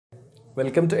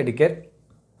Welcome to educare.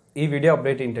 ఈ video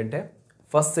update ఏంటంటే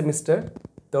first semester,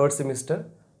 third semester,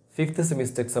 fifth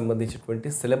సెమిస్టర్కి సంబంధించినటువంటి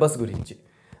syllabus గురించి.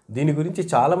 దీని గురించి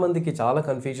చాలామందికి చాలా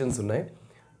కన్ఫ్యూజన్స్ ఉన్నాయి.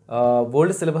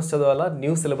 ఓల్డ్ సిలబస్ చదవాలా,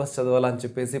 న్యూ సిలబస్ చదవాలా అని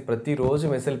చెప్పేసి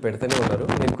ప్రతిరోజు మెసేజ్ పెడుతూనే ఉన్నారు.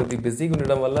 నేను కొద్దిగా బిజీగా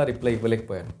ఉండడం వల్ల రిప్లై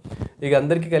ఇవ్వలేకపోయాను. ఇక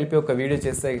అందరికీ కలిపి ఒక వీడియో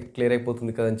చేస్తే క్లియర్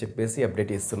అయిపోతుంది కదని చెప్పేసి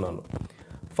అప్డేట్ ఇస్తున్నాను.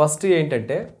 ఫస్ట్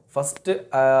ఏంటంటే ఫస్ట్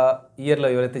ఇయర్లో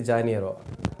ఎవరైతే జాయిన్ అయ్యారో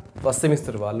ఫస్ట్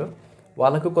సెమిస్టర్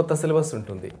వాళ్ళకు కొత్త సిలబస్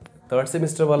ఉంటుంది. థర్డ్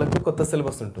సెమిస్టర్ వాళ్ళకు కొత్త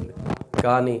సిలబస్ ఉంటుంది.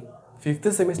 కానీ ఫిఫ్త్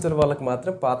సెమిస్టర్ వాళ్ళకు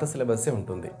మాత్రం పాత సిలబస్సే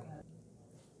ఉంటుంది.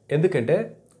 ఎందుకంటే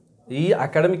ఈ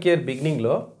అకాడమిక్ ఇయర్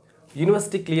బిగినింగ్లో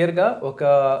యూనివర్సిటీ క్లియర్గా ఒక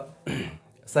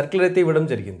సర్క్యులర్ అయితే ఇవ్వడం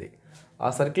జరిగింది.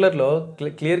 ఆ సర్క్యులర్లో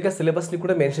క్లియర్గా సిలబస్ని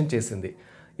కూడా మెన్షన్ చేసింది.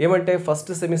 ఏమంటే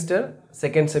first semester,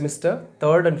 second semester,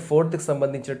 third and ఫోర్త్కి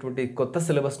సంబంధించినటువంటి కొత్త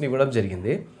సిలబస్ని ఇవ్వడం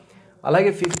జరిగింది. అలాగే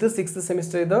ఫిఫ్త్, సిక్స్త్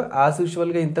సెమిస్టర్ ఏదో యాజ్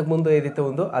యూజువల్గా ఇంతకుముందు ఏదైతే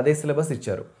ఉందో అదే సిలబస్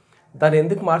ఇచ్చారు. దాన్ని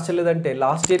ఎందుకు మార్చలేదంటే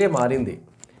లాస్ట్ ఇయరే మారింది.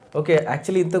 ఓకే,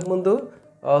 యాక్చువల్లీ ఇంతకుముందు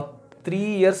 3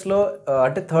 ఇయర్స్లో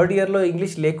అంటే థర్డ్ ఇయర్లో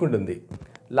ఇంగ్లీష్ లేకుండింది.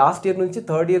 లాస్ట్ ఇయర్ నుంచి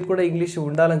థర్డ్ ఇయర్ కూడా ఇంగ్లీష్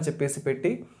ఉండాలని చెప్పేసి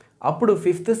పెట్టి అప్పుడు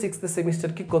ఫిఫ్త్, సిక్స్త్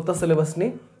సెమిస్టర్కి కొత్త సిలబస్ని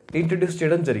ఇంట్రడ్యూస్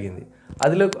చేయడం జరిగింది.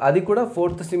 అది కూడా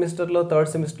ఫోర్త్ సెమిస్టర్లో,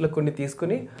 థర్డ్ సెమిస్టర్లో కొన్ని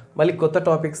తీసుకుని మళ్ళీ కొత్త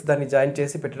టాపిక్స్ దాన్ని జాయిన్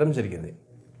చేసి పెట్టడం జరిగింది.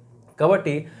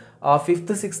 కాబట్టి ఆ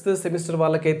ఫిఫ్త్, సిక్స్త్ సెమిస్టర్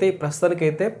వాళ్ళకైతే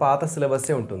ప్రస్తుతానికైతే పాత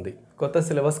సిలబస్సే ఉంటుంది, కొత్త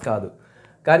సిలబస్ కాదు.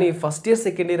 కానీ ఫస్ట్ ఇయర్,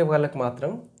 సెకండ్ ఇయర్ వాళ్ళకి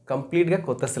మాత్రం కంప్లీట్గా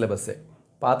కొత్త సిలబస్సే,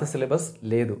 పాత సిలబస్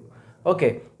లేదు. ఓకే,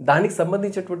 దానికి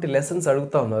సంబంధించినటువంటి లెసన్స్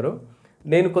అడుగుతూ ఉన్నారు.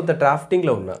 నేను కొంత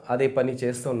డ్రాఫ్టింగ్లో ఉన్నా, అదే పని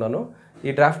చేస్తూ ఉన్నాను.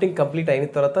 ఈ డ్రాఫ్టింగ్ కంప్లీట్ అయిన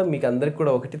తర్వాత మీకు అందరికి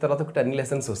కూడా ఒకటి తర్వాత ఒకటి అన్ని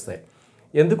లెసన్స్ వస్తాయి.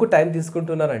 ఎందుకు టైం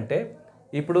తీసుకుంటున్నారంటే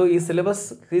ఇప్పుడు ఈ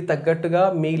సిలబస్కి తగ్గట్టుగా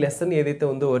మీ లెసన్ ఏదైతే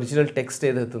ఉందో, ఒరిజినల్ టెక్స్ట్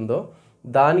ఏదైతే ఉందో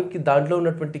దాంట్లో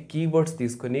ఉన్నటువంటి కీవర్డ్స్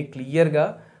తీసుకొని క్లియర్గా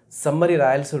సమ్మరీ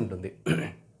రాయాల్సి ఉంటుంది.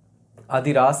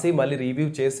 అది రాసి మళ్ళీ రివ్యూ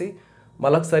చేసి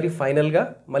మళ్ళొకసారి ఫైనల్గా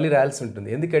మళ్ళీ రాయాల్సి ఉంటుంది.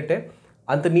 ఎందుకంటే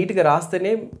అంత నీట్గా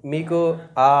రాస్తేనే మీకు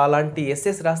అలాంటి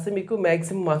ఎస్ఎస్ రాస్తే మీకు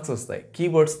మ్యాక్సిమం మార్క్స్ వస్తాయి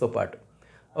కీవర్డ్స్తో పాటు.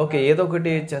 ఓకే, ఏదో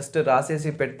ఒకటి జస్ట్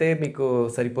రాసేసి పెడితే మీకు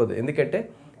సరిపోదు. ఎందుకంటే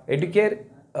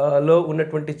ఎడ్యుకేర్లో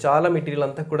ఉన్నటువంటి చాలా మెటీరియల్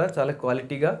అంతా కూడా చాలా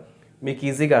క్వాలిటీగా మీకు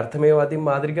ఈజీగా అర్థమయ్యేది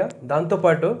మాదిరిగా,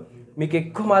 దాంతోపాటు మీకు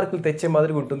ఎక్కువ మార్కులు తెచ్చే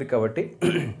మాదిరిగా ఉంటుంది. కాబట్టి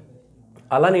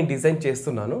అలా నేను డిజైన్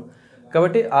చేస్తున్నాను.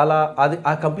 కాబట్టి అది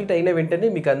కంప్లీట్ అయిన వెంటనే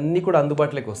మీకు అన్నీ కూడా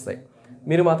అందుబాటులోకి వస్తాయి.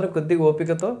 మీరు మాత్రం కొద్దిగా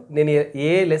ఓపికతో నేను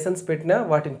ఏ లెసన్స్ పెట్టినా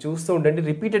వాటిని చూస్తూ ఉండండి,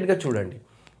 రిపీటెడ్గా చూడండి.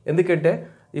 ఎందుకంటే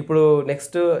ఇప్పుడు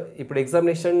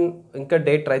ఎగ్జామినేషన్ ఇంకా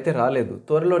డేట్ అయితే రాలేదు,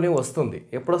 త్వరలోనే వస్తుంది.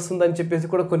 ఎప్పుడు వస్తుందని చెప్పేసి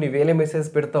కూడా కొన్ని వేల మెసేజ్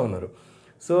పెడతా ఉన్నారు.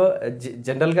 సో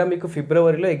జనరల్గా మీకు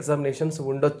ఫిబ్రవరిలో ఎగ్జామినేషన్స్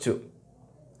ఉండొచ్చు.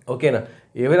 ఓకేనా,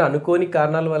 ఏమైనా అనుకోని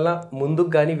కారణాల వల్ల ముందుకు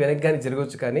కానీ వెనక్కి కానీ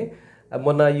జరగవచ్చు. కానీ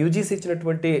మొన్న యూజీసీ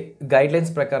ఇచ్చినటువంటి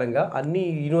గైడ్లైన్స్ ప్రకారంగా అన్ని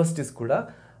యూనివర్సిటీస్ కూడా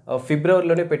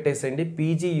ఫిబ్రవరిలోనే పెట్టేసేయండి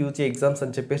పీజీ, యూజీ ఎగ్జామ్స్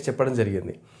అని చెప్పేసి చెప్పడం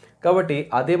జరిగింది. కాబట్టి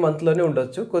అదే మంత్లోనే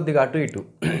ఉండొచ్చు, కొద్దిగా అటు ఇటు.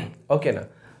 ఓకేనా,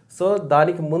 సో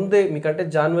దానికి ముందే మీకంటే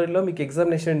జనవరిలో మీకు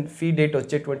ఎగ్జామినేషన్ ఫీ డేట్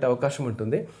వచ్చేటువంటి అవకాశం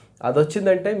ఉంటుంది. అది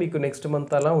వచ్చిందంటే మీకు నెక్స్ట్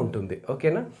మంత్ అలా ఉంటుంది.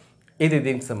 ఓకేనా, ఇది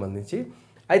దీనికి సంబంధించి.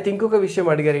 అయితే ఇంకొక విషయం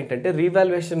అడిగారు, ఏంటంటే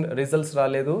రీవాల్యుయేషన్ రిజల్ట్స్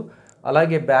రాలేదు,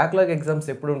 అలాగే బ్యాక్లాగ్ ఎగ్జామ్స్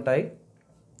ఎప్పుడు ఉంటాయి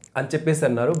అని చెప్పేసి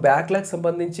అన్నారు. బ్యాక్లాగ్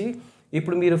సంబంధించి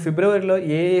ఇప్పుడు మీరు ఫిబ్రవరిలో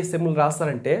ఏ సెమ్లు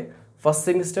రాస్తారంటే first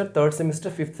semester, third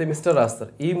semester, fifth semester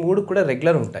రాస్తారు. ఈ 3 కూడా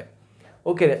రెగ్యులర్ ఉంటాయి.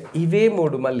 ఓకే, ఇవే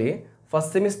 3 మళ్ళీ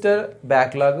first semester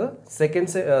backlog,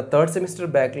 third semester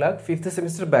backlog, fifth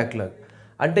semester backlog.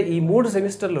 అంటే ఈ 3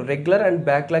 సెమిస్టర్లు రెగ్యులర్ అండ్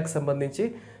బ్యాక్లాగ్ సంబంధించి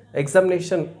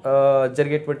ఎగ్జామినేషన్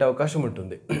జరిగేటువంటి అవకాశం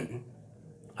ఉంటుంది.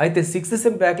 అయితే సిక్స్త్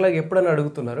సెమ్ బ్యాక్లాగ్ ఎప్పుడని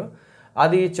అడుగుతున్నారు.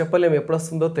 అది చెప్పలేము, ఎప్పుడు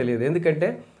వస్తుందో తెలియదు. ఎందుకంటే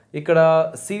ఇక్కడ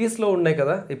సిరీస్లో ఉన్నాయి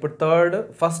కదా, ఇప్పుడు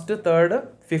ఫస్ట్, థర్డ్,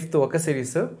 ఫిఫ్త్ ఒక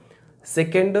సిరీస్,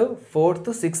 సెకండ్, ఫోర్త్,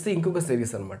 సిక్స్త్ ఇంకొక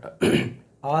సిరీస్ అనమాట.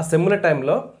 ఆ సెమ్ల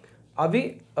టైంలో అవి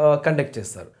కండక్ట్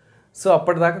చేస్తారు. సో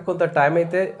అప్పటిదాకా కొంత టైం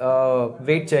అయితే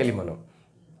వెయిట్ చేయాలి మనం.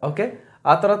 ఓకే,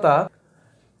 ఆ తర్వాత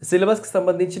సిలబస్కి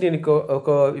సంబంధించి నేను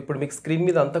ఇప్పుడు మీకు స్క్రీన్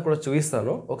మీద అంతా కూడా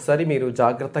చూపిస్తాను. ఒకసారి మీరు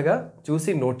జాగ్రత్తగా చూసి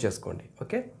నోట్ చేసుకోండి.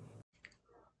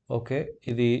 ఓకే,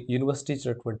 ఇది యూనివర్సిటీ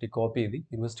ఇచ్చినటువంటి కాపీ, ఇది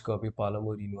యూనివర్సిటీ కాపీ,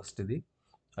 పాలమూరు యూనివర్సిటీది.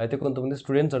 అయితే కొంతమంది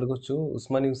స్టూడెంట్స్ అడగొచ్చు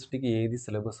ఉస్మాన్ యూనివర్సిటీకి ఏది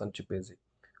సిలబస్ అని చెప్పేసి.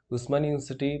 ఉస్మాన్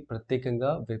యూనివర్సిటీ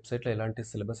ప్రత్యేకంగా వెబ్సైట్లో ఎలాంటి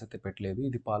సిలబస్ అయితే పెట్టలేదు.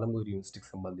 ఇది పాలమూరు యూనివర్సిటీకి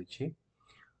సంబంధించి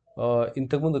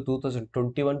ఇంతకుముందు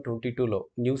 2021-22లో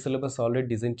న్యూ సిలబస్ ఆల్రెడీ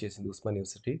డిజైన్ చేసింది ఉస్మాన్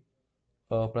యూనివర్సిటీ.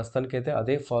 ప్రస్తుతానికైతే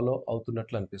అదే ఫాలో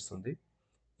అవుతున్నట్లు అనిపిస్తుంది.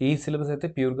 ఈ సిలబస్ అయితే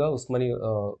ప్యూర్గా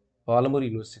పాలమూరు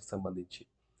యూనివర్సిటీకి సంబంధించి.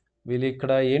 వీళ్ళు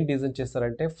ఇక్కడ ఏం డిజైన్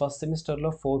చేస్తారంటే ఫస్ట్ సెమిస్టర్లో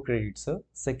 4 క్రెడిట్స్,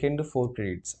 సెకండ్ 4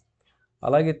 క్రెడిట్స్,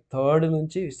 అలాగే థర్డ్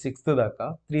నుంచి 6th దాకా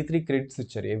 3 క్రెడిట్స్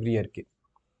ఇచ్చారు ఎవ్రీ ఇయర్కి.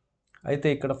 అయితే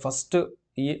ఇక్కడ ఫస్ట్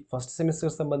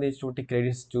సెమిస్టర్ సంబంధించినటువంటి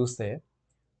క్రెడిట్స్ చూస్తే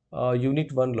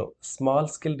unit 1లో small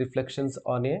scale reflections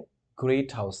on a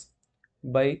great house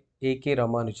by AK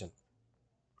Ramanujan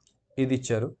ఇది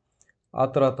ఇచ్చారు. ఆ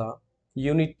తర్వాత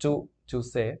యూనిట్ 2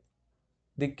 చూస్తే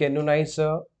ది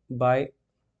కెనోనైజర్ బై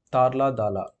తార్లా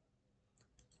దాలా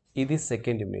ఇది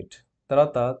సెకండ్ యూనిట్.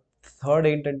 తర్వాత థర్డ్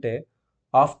ఏంటంటే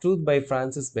of truth by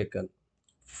Francis bacon.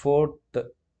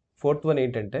 Fourth one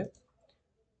ఏంటంటే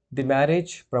the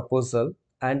marriage proposal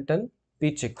యాంటన్ P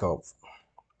Chekhov.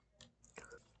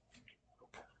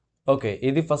 Okay,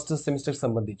 ఇది ఫస్ట్ సెమిస్టర్కి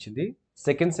సంబంధించింది.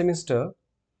 సెకండ్ సెమిస్టర్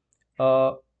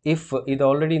ఇఫ్ ఇది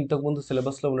ఆల్రెడీ ఇంతకుముందు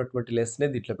సిలబస్లో ఉన్నటువంటి లెసనే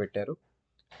దీంట్లో పెట్టారు.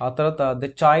 ఆ తర్వాత the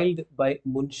child by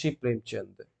Munshi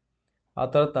Premchand. ఆ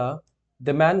తర్వాత the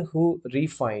man who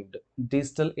refined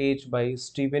digital age by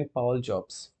Steven Paul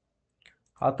jobs.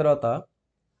 ఆ తర్వాత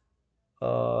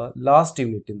లాస్ట్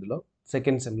యూనిట్ ఇందులో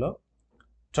సెకండ్ సెమ్లో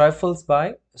ట్రైఫల్స్ బై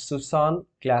సుసాన్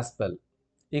క్లాస్బెల్.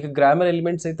 ఇక గ్రామర్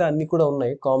ఎలిమెంట్స్ అయితే అన్నీ కూడా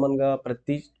ఉన్నాయి కామన్గా.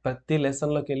 ప్రతి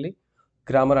లెసన్లోకి వెళ్ళి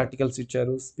గ్రామర్ ఆర్టికల్స్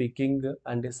ఇచ్చారు, speaking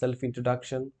and self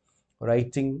introduction,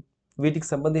 writing, వీటికి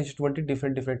సంబంధించినటువంటి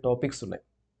డిఫరెంట్ టాపిక్స్ ఉన్నాయి.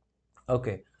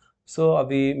 ఓకే, సో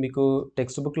అవి మీకు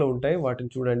టెక్స్ట్ బుక్లో ఉంటాయి, వాటిని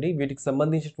చూడండి. వీటికి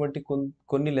సంబంధించినటువంటి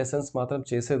కొన్ని లెసన్స్ మాత్రం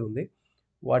చేసేది ఉంది,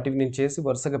 వాటిని నేను చేసి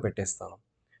వరుసగా పెట్టేస్తాను.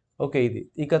 ఓకే, ఇది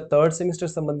ఇక థర్డ్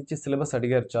సెమిస్టర్ సంబంధించి సిలబస్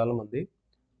అడిగారు చాలామంది.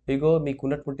 ఇగో మీకు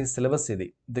ఉన్నటువంటి సిలబస్ ఇది.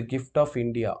 The gift of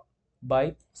India by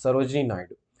Sarojini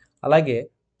Naidu, అలాగే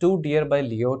to dear by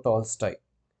Leo Tolstoy,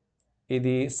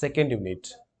 ఇది సెకండ్ యూనిట్.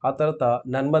 ఆ తర్వాత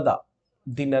Narmada,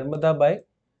 the Narmada by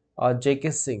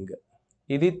JK Singh,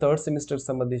 ఇది థర్డ్ సెమిస్టర్కి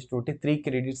సంబంధించినటువంటి 3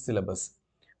 క్రెడిట్ సిలబస్.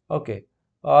 ఓకే,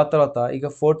 ఆ తర్వాత ఇక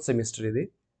ఫోర్త్ సెమిస్టర్. ఇది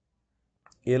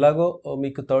ఎలాగో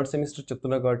మీకు థర్డ్ సెమిస్టర్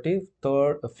చెప్తున్నా కాబట్టి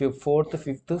ఫోర్త్,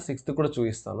 ఫిఫ్త్, సిక్స్త్ కూడా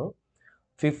చూపిస్తాను.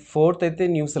 ఫోర్త్ అయితే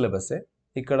న్యూ సిలబసే.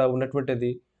 ఇక్కడ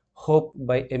ఉన్నటువంటిది హోప్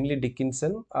బై ఎమిలీ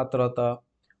డికిన్సన్, ఆ తర్వాత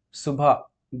సుభా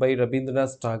బై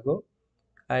రవీంద్రనాథ్ ఠాగూర్.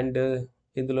 అండ్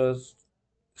ఇందులో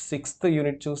సిక్స్త్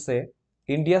యూనిట్ చూస్తే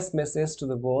India's message to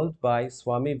the world by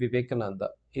Swami Vivekananda,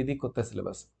 ఇది కొత్త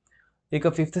సిలబస్. ఇక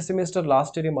ఫిఫ్త్ సెమిస్టర్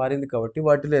లాస్ట్ ఇయర్ మారింది కాబట్టి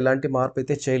వాటిలో ఎలాంటి మార్పు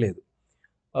అయితే చేయలేదు.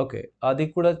 ఓకే, అది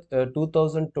కూడా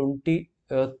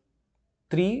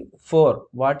 2023-4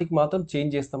 వాటికి మాత్రం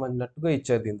చేంజ్ చేస్తామన్నట్టుగా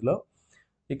ఇచ్చారు ఇందులో.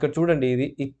 ఇక్కడ చూడండి, ఇది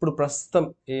ఇప్పుడు ప్రస్తుతం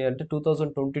అంటే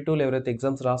 2022లో ఎవరైతే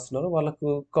ఎగ్జామ్స్ రాస్తున్నారో వాళ్ళకు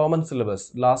కామన్ సిలబస్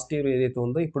లాస్ట్ ఇయర్ ఏదైతే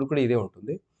ఉందో ఇప్పుడు కూడా ఇదే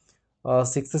ఉంటుంది.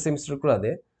 సిక్స్త్ సెమిస్టర్ కూడా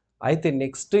అదే. అయితే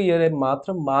నెక్స్ట్ ఇయర్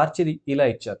మాత్రం మార్చి ఇలా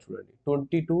ఇచ్చారు చూడండి.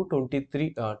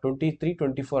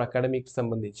 23-24 అకాడమిక్కి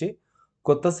సంబంధించి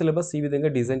కొత్త సిలబస్ ఈ విధంగా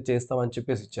డిజైన్ చేస్తామని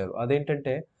చెప్పేసి ఇచ్చారు.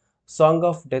 అదేంటంటే song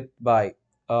of death by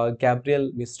Gabriel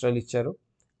mistral ఇచ్చారు.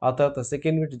 ఆ తర్వాత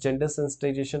సెకండ్ యూనిట్ జెండర్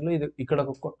సెన్సిటైజేషన్లో ఇది ఇక్కడ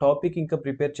ఒక టాపిక్ ఇంకా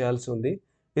ప్రిపేర్ చేయాల్సి ఉంది,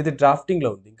 ఇది డ్రాఫ్టింగ్లో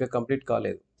ఉంది, ఇంకా కంప్లీట్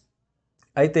కాలేదు.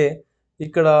 అయితే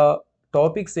ఇక్కడ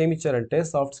టాపిక్స్ ఏమి ఇచ్చారంటే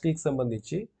సాఫ్ట్ స్కిల్కి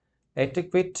సంబంధించి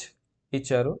ఎటిక్వేట్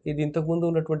ఇచ్చారు, ఇది ఇంతకుముందు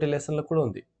ఉన్నటువంటి లెసన్లో కూడా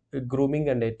ఉంది, గ్రూమింగ్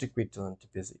అండ్ ఎటిక్వేట్ అని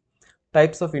చెప్పేసి.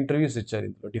 టైప్స్ ఆఫ్ ఇంటర్వ్యూస్ ఇచ్చారు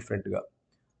ఇందులో డిఫరెంట్గా.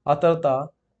 ఆ తర్వాత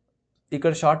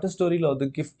ఇక్కడ షార్ట్ స్టోరీలో the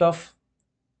gift of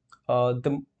the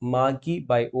Maggi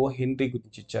by oh henry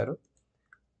గురించి ఇచ్చారు.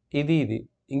 ఇది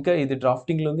ఇంకా ఇది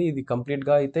డ్రాఫ్టింగ్లో ఉంది, ఇది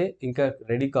కంప్లీట్గా అయితే ఇంకా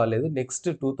రెడీ కాలేదు. నెక్స్ట్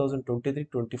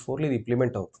 2023-24లో ఇది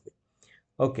ఇంప్లిమెంట్ అవుతుంది.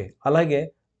 ఓకే, అలాగే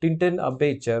టింటన్ అబ్బే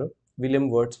ఇచ్చారు, విలియం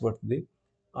వర్డ్స్వర్త్ది.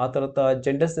 ఆ తర్వాత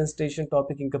జెండర్ సెన్సిటైజేషన్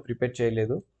టాపిక్ ఇంకా ప్రిపేర్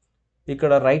చేయలేదు.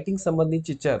 ఇక్కడ రైటింగ్ సంబంధించి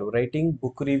ఇచ్చారు, writing,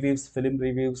 book reviews, film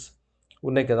reviews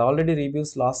ఉన్నాయి కదా, ఆల్రెడీ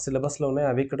రివ్యూస్ లాస్ట్ సిలబస్లో ఉన్నాయి,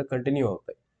 అవి ఇక్కడ కంటిన్యూ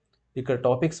అవుతాయి. ఇక్కడ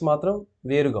టాపిక్స్ మాత్రం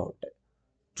వేరుగా ఉంటాయి.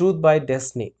 Truth by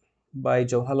destiny by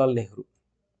Jawaharlal Nehru,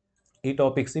 ఈ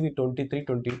టాపిక్స్ ఇవి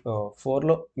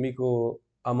 23-24లో మీకు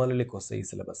అమలులోకి వస్తాయి ఈ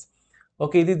సిలబస్.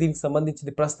 ఓకే, ఇది దీనికి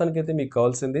సంబంధించింది. ప్రస్తుతానికైతే మీకు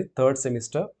కావాల్సింది third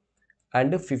semester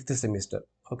and fifth semester.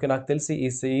 Okay, నాకు తెలిసి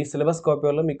ఈ సిలబస్ కాపీ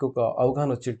వల్ల మీకు ఒక అవగాహన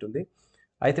వచ్చి ఉంటుంది.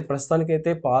 అయితే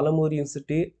ప్రస్తుతానికైతే పాలమూరు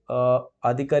యూనివర్సిటీ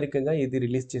అధికారికంగా ఇది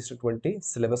రిలీజ్ చేసినటువంటి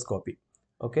సిలబస్ కాపీ.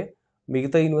 ఓకే,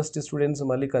 మిగతా యూనివర్సిటీ స్టూడెంట్స్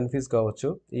మళ్ళీ కన్ఫ్యూజ్ కావచ్చు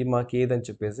ఈ మాకు ఏదని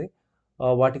చెప్పేసి.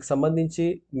 వాటికి సంబంధించి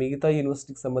మిగతా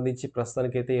యూనివర్సిటీకి సంబంధించి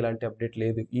ప్రస్తుతానికైతే ఎలాంటి అప్డేట్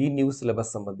లేదు ఈ న్యూ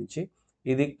సిలబస్ సంబంధించి.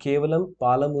 ఇది కేవలం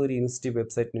పాలమూరు యూనివర్సిటీ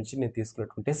వెబ్సైట్ నుంచి నేను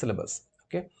తీసుకున్నటువంటి సిలబస్.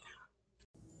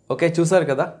 ఓకే, చూసారు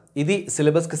కదా, ఇది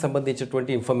సిలబస్కి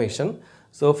సంబంధించినటువంటి ఇన్ఫర్మేషన్.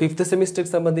 సో ఫిఫ్త్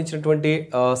సెమిస్టర్కి సంబంధించినటువంటి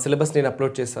సిలబస్ నేను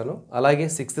అప్లోడ్ చేశాను, అలాగే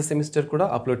సిక్స్త్ సెమిస్టర్ కూడా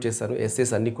అప్లోడ్ చేశాను,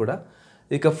 ఎస్ఏస్ అన్నీ కూడా.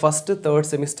 ఇక ఫస్ట్ థర్డ్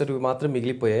సెమిస్టర్ మాత్రం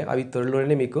మిగిలిపోయాయి, అవి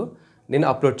త్వరలోనే మీకు నేను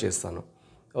అప్లోడ్ చేస్తాను.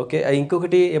 ఓకే,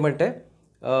 ఇంకొకటి ఏమంటే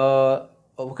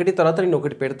ఒకటి తర్వాత నేను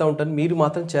ఒకటి పెడతా ఉంటాను, మీరు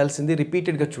మాత్రం చేయాల్సింది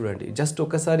రిపీటెడ్గా చూడండి. జస్ట్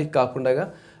ఒకసారి కాకుండా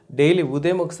డైలీ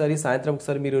ఉదయం ఒకసారి, సాయంత్రం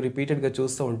ఒకసారి మీరు రిపీటెడ్గా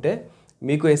చూస్తూ ఉంటే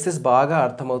మీకు ఎస్ఎస్ బాగా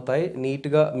అర్థమవుతాయి,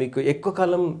 నీట్గా మీకు ఎక్కువ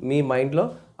కాలం మీ మైండ్లో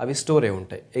అవి స్టోర్ అయి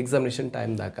ఉంటాయి ఎగ్జామినేషన్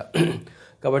టైం దాకా.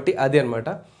 కాబట్టి అది అనమాట.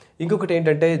 ఇంకొకటి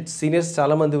ఏంటంటే సీనియర్స్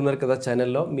చాలామంది ఉన్నారు కదా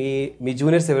ఛానల్లో, మీ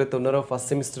జూనియర్స్ ఎవరైతే ఉన్నారో ఫస్ట్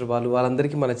సెమిస్టర్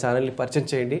వాళ్ళందరికీ మన ఛానల్ని పరిచయం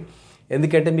చేయండి.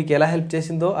 ఎందుకంటే మీకు ఎలా హెల్ప్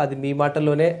చేసిందో అది మీ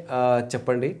మాటల్లోనే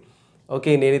చెప్పండి.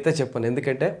 ఓకే, నేనైతే చెప్పాను.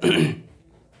 ఎందుకంటే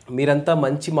మీరంతా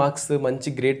మంచి మార్క్స్ మంచి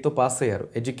గ్రేడ్తో పాస్ అయ్యారు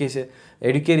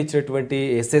ఎడ్యుకేర్ ఇచ్చినటువంటి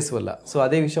ఎస్ఎస్ వల్ల. సో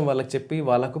అదే విషయం వాళ్ళకి చెప్పి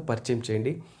వాళ్ళకు పరిచయం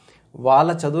చేయండి.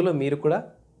 వాళ్ళ చదువులో మీరు కూడా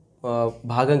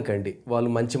భాగం కండి, వాళ్ళు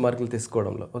మంచి మార్కులు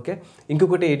తీసుకోవడంలో. ఓకే,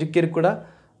 ఇంకొకటి ఎడ్యుకేర్ కూడా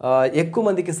ఎక్కువ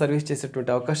మందికి సర్వీస్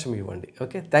చేసేటువంటి అవకాశం ఇవ్వండి.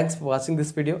 Okay, thanks for watching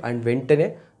this video. And వెంటనే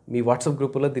మీ వాట్సాప్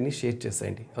గ్రూపులో దీన్ని షేర్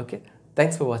చేసేయండి. Okay,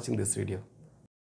 thanks for watching this video.